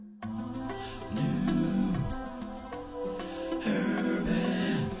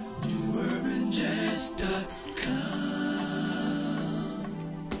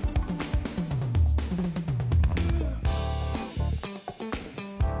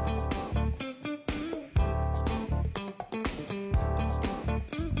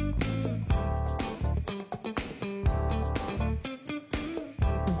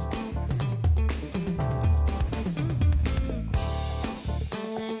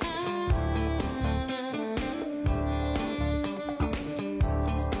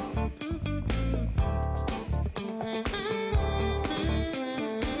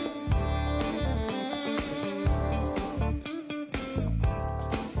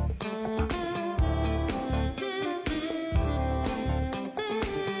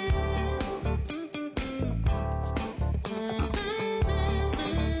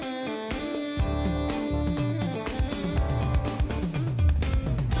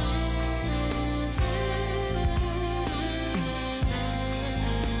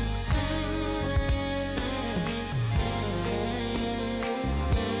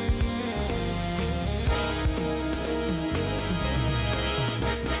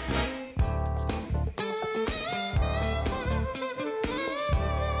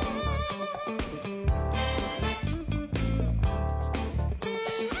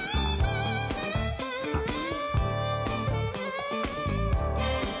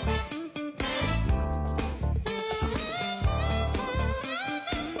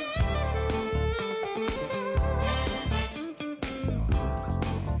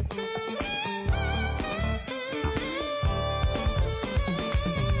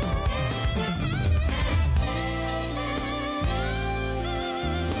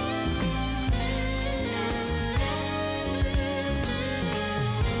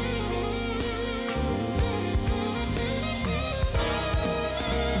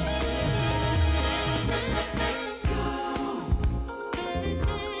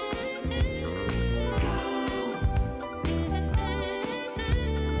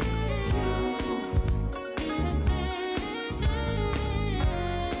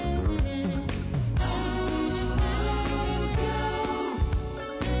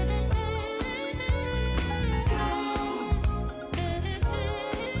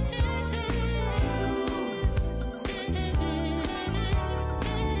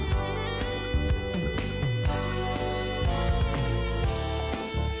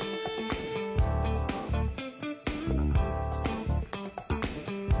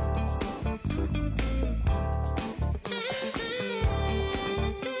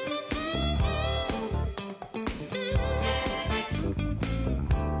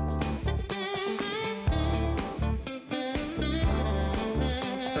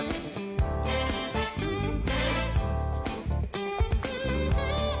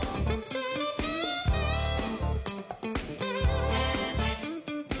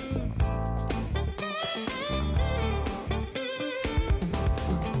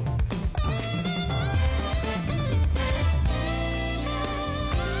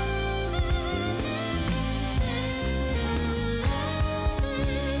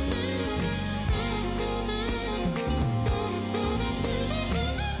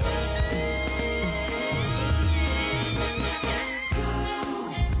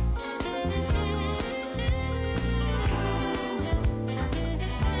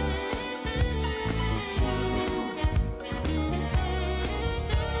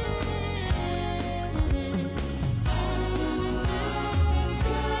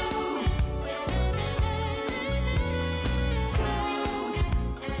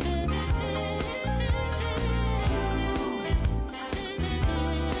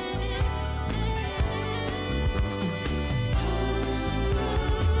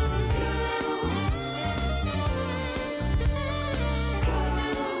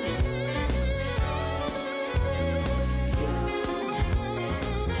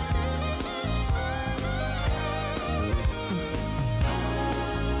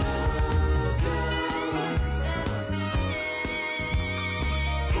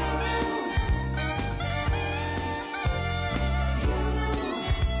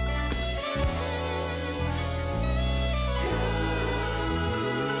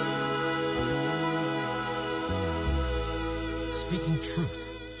Speaking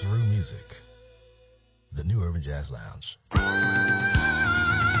truth through music. The New Urban Jazz Lounge. Don't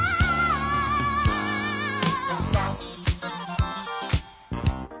stop.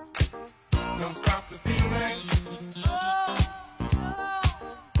 Don't stop the feeling.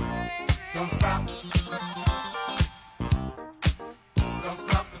 Don't stop. Don't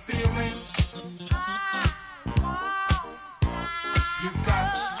stop the feeling. You've got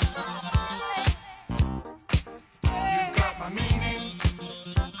my meaning.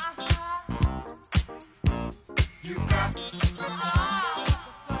 You've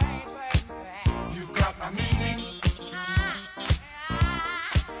got my meaning.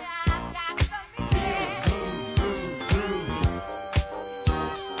 Feel, groove, groove.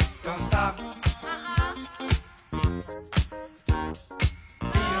 Don't stop.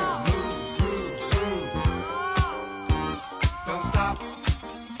 Feel, move, groove, groove. Don't stop.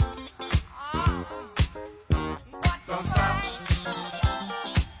 Don't stop.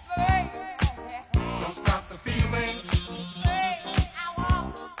 Don't stop the feeling.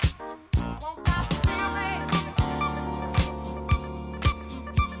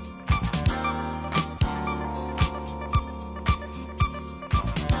 Don't stop.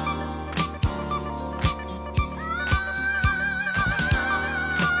 Don't stop the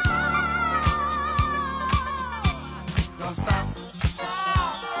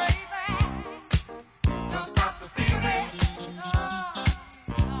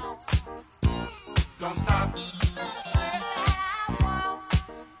Don't stop.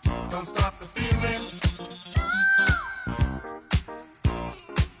 Don't stop the feeling.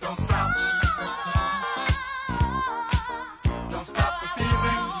 Don't stop. Don't stop the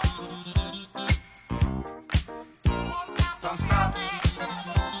feeling. Don't stop.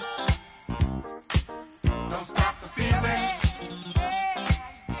 Don't stop the feeling.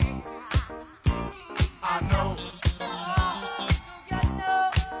 I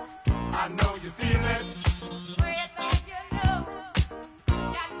know you feel it.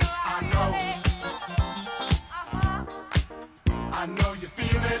 I know you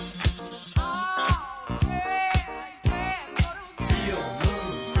feel it. Feel,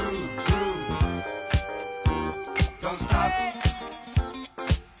 move, groove, groove. Don't stop.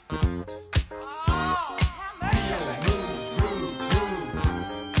 Feel, move, groove, groove.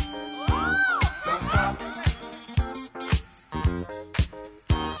 Don't stop.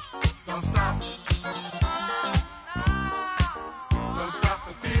 Don't stop. Don't stop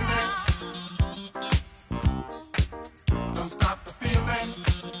the feeling. Don't stop the feeling.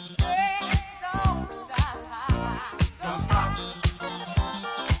 Don't stop.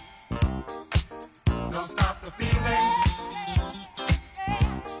 Don't stop the feeling.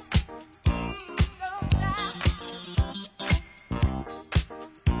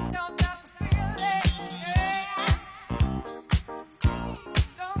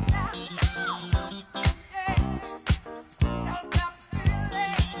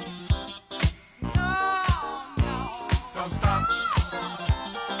 Don't stop.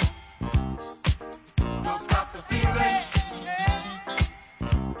 Don't stop the feeling. Don't stop.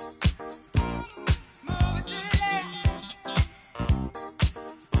 Don't stop the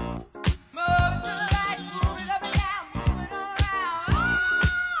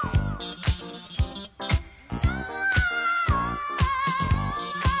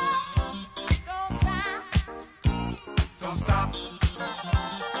Don't stop. Don't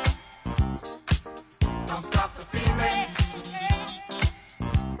stop the feeling.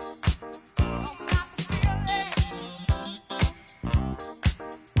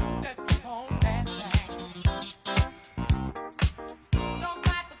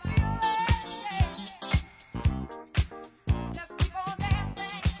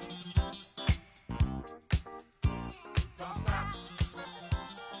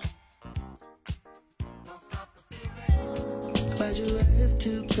 Why'd you have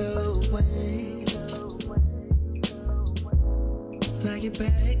to go away? Like you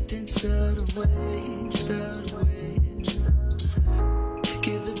packed and stowed away, stowed away.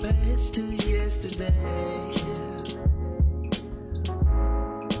 Give the best to yesterday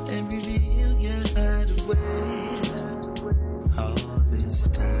and reveal your hideaway. All this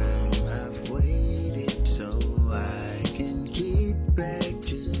time I've waited so I can get back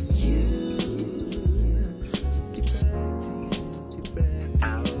to you. Get back to you, get back.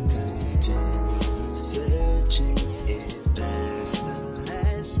 I'll continue searching if that's the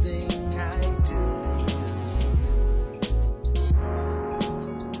last thing I do.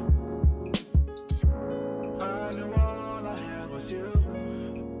 I knew all I had was you.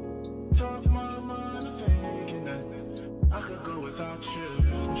 Talk my mind, thinking that I could go without you.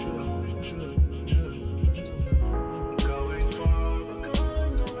 Going for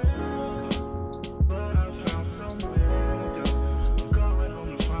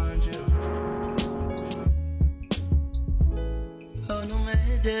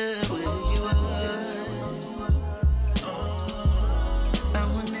matter where you are, I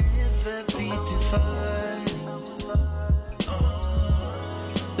will never be too far.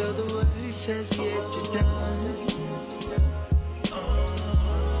 Though the worst has yet to dawn,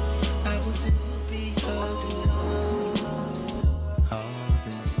 I will still be holding on. All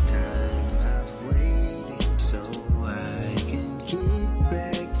this time I've waited so I can get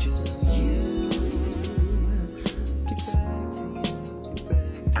back to you. Get back to you, get back.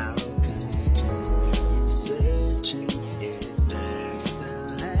 I'll continue searching if that's the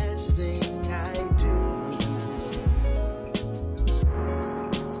last thing I do.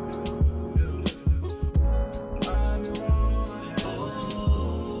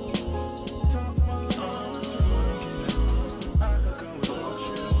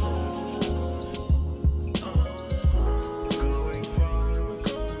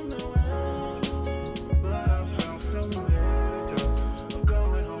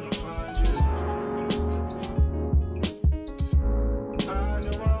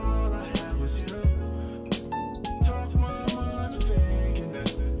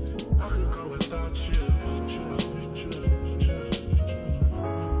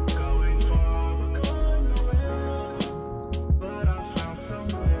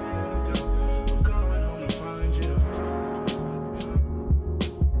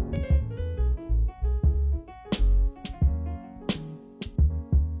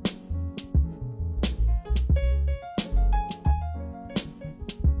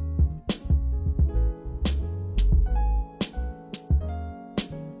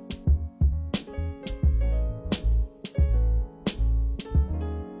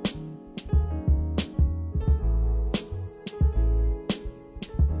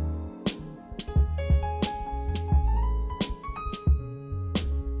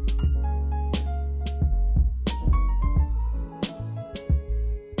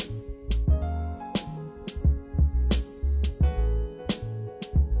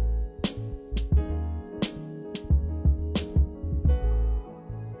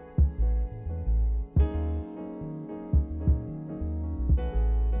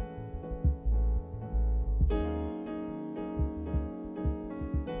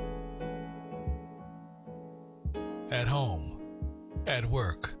 At home, at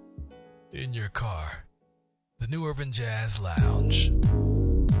work, in your car. The New Urban Jazz Lounge.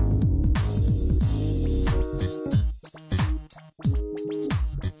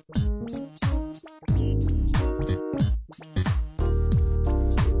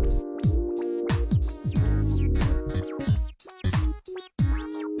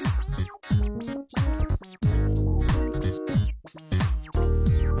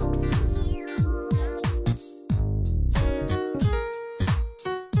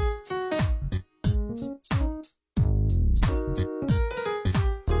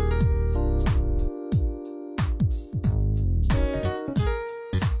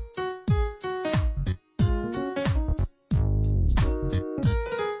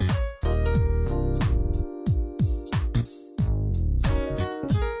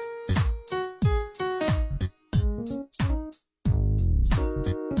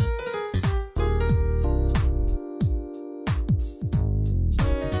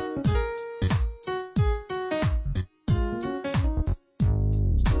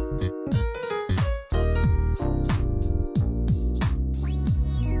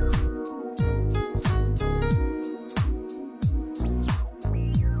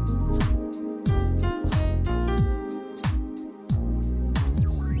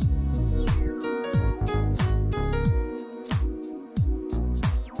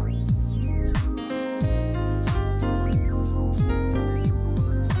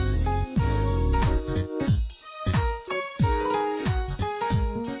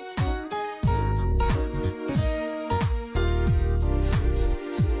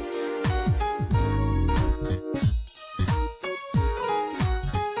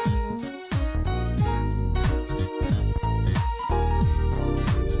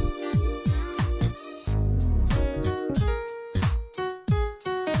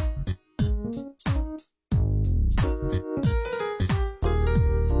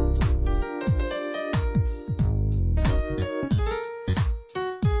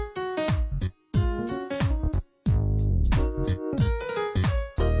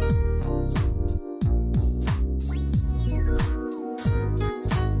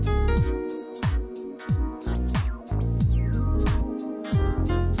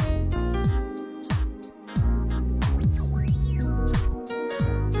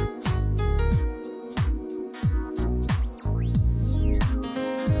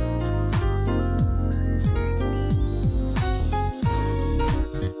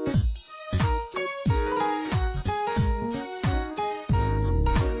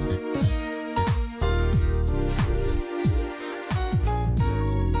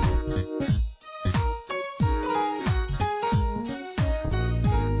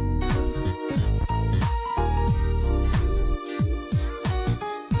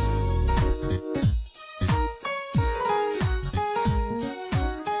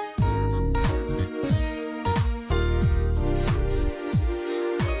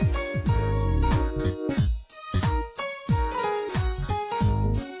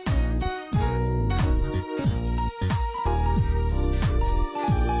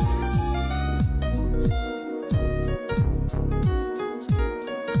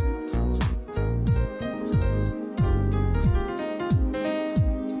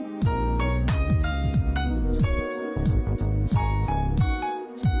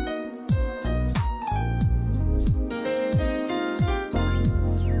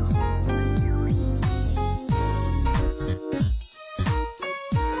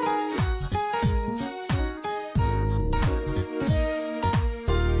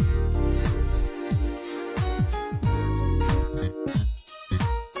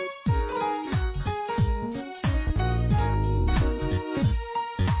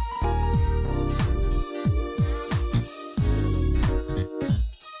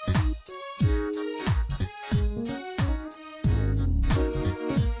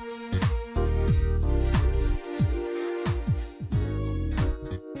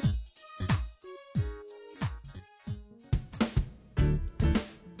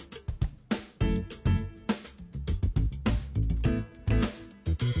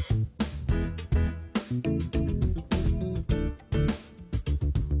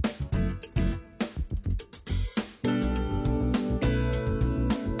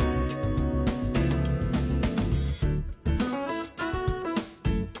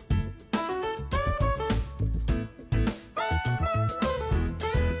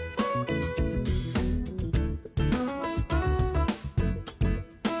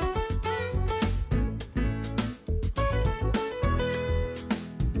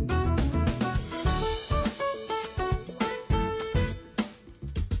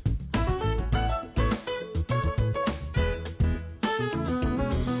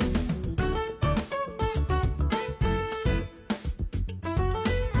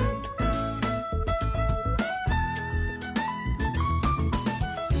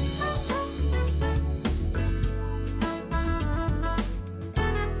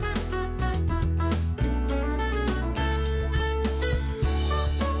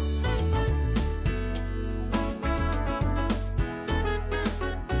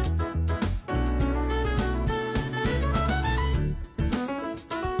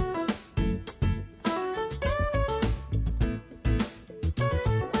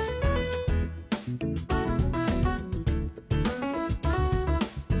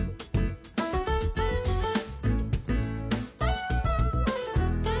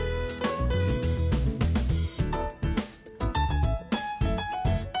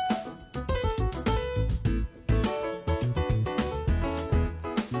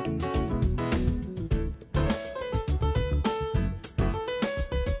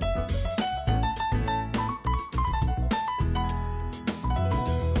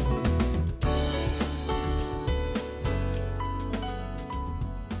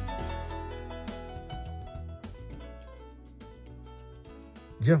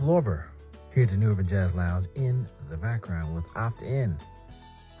 Jeff Lorber here at the New Urban Jazz Lounge in the background with Opt In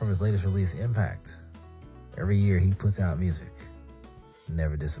from his latest release, Impact. Every year he puts out music,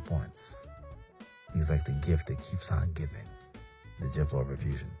 never disappoints. He's like the gift that keeps on giving, the Jeff Lorber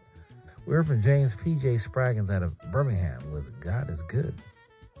Fusion. We heard from James P.J. Spraggins out of Birmingham with God is Good.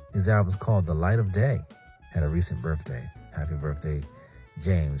 His album's called The Light of Day. Had a recent birthday. Happy birthday,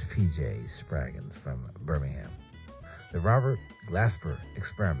 James P.J. Spraggins from Birmingham. The Robert Glasper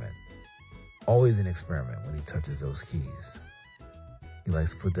Experiment. Always an experiment when he touches those keys. He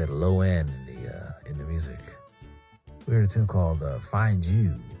likes to put that low end in the music. We heard a tune called Find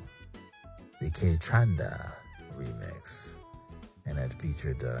You, the K-Tranda remix. And that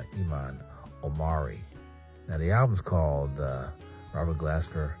featured Iman Omari. Now the album's called Robert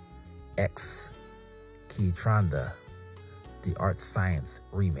Glasper X Keytranda, the Art Science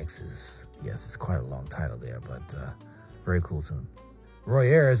Remixes. Yes, it's quite a long title there, but very cool tune. Roy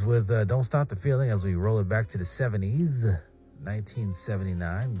Ayers with Don't Stop the Feeling as we roll it back to the 70s.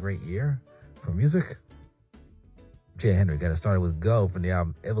 1979, great year for music. Jay Henry got it started with Go from the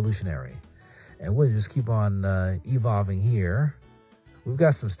album Evolutionary. And we'll just keep on evolving here. We've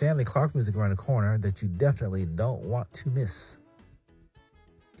got some Stanley Clarke music around the corner that you definitely don't want to miss.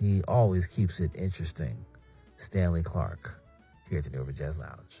 He always keeps it interesting. Stanley Clarke here at the New Urban Jazz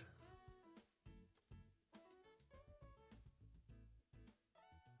Lounge.